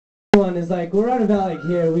one is like we're right about like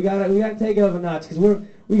here. We gotta take it up a notch because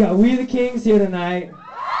we got We the Kings here tonight,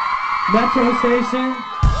 Metro Station,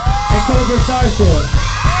 and Cobra Starship.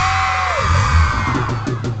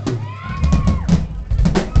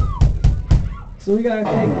 So we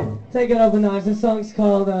gotta take it up a notch. This song's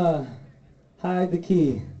called Hide the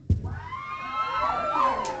Key.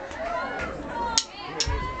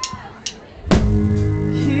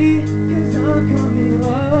 He is on coming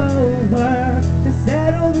over to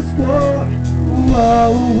settle the score.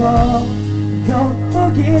 Whoa, whoa. Don't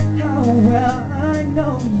forget how well I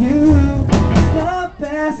know you. Stop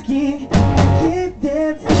asking, keep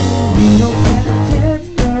dancing. You don't get a chance,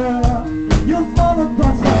 girl. You'll fall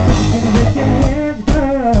apart, stop and with your hands,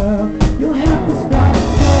 girl. You'll have to start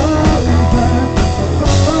over,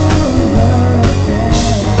 yeah.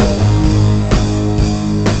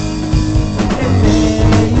 And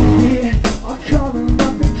maybe I'll call him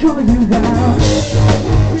up and call you out.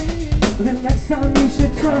 The next time you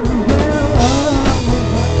should turn around.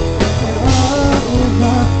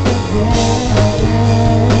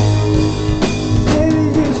 Maybe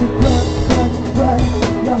you should run.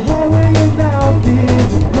 Your heart where your mouth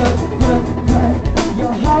is. Run.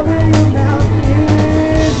 Your heart where your mouth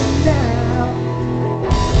is now.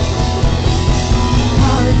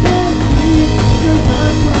 Hide that key, 'cause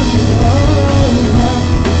I'm coming over.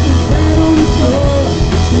 To settle the score.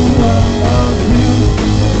 Love you.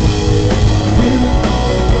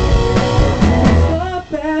 Stop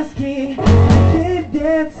asking, keep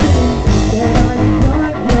dancing, that I'm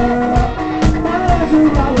not girl. My eyes are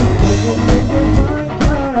always looking in your mind,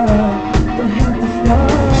 girl. You have to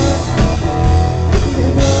start, you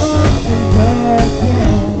know, and working.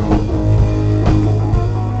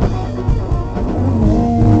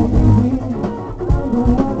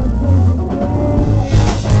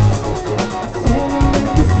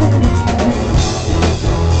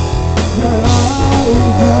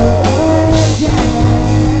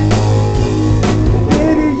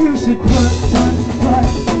 Maybe you should run.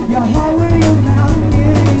 Your heart where your mouth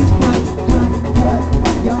is. Run.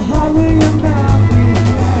 Your heart where your mouth is.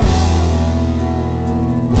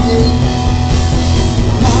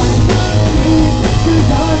 Hide the key, 'cause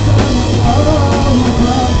I'm coming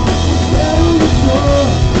over. Settle the score.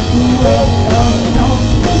 Whoa, don't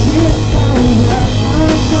forget how well I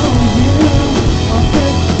know you. I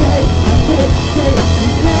can't stay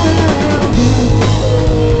now.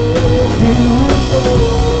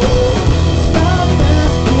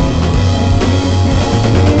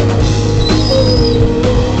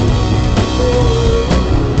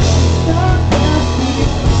 Stop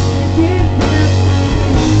asking, keep dancing.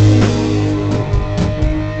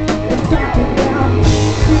 It's talking about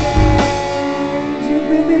things you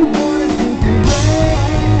really wanna do.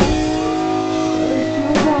 If you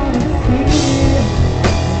wanna see it,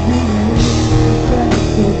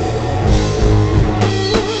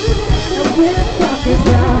 and we're talking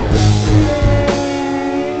about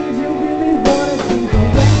things you really wanna see.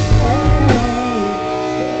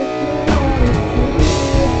 If you wanna see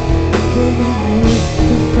it, we need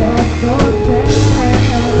to start something.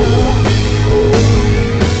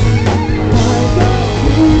 Hide the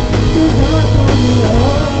key, 'cause I'm coming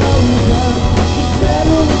over.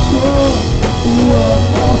 Settle the score. Whoa.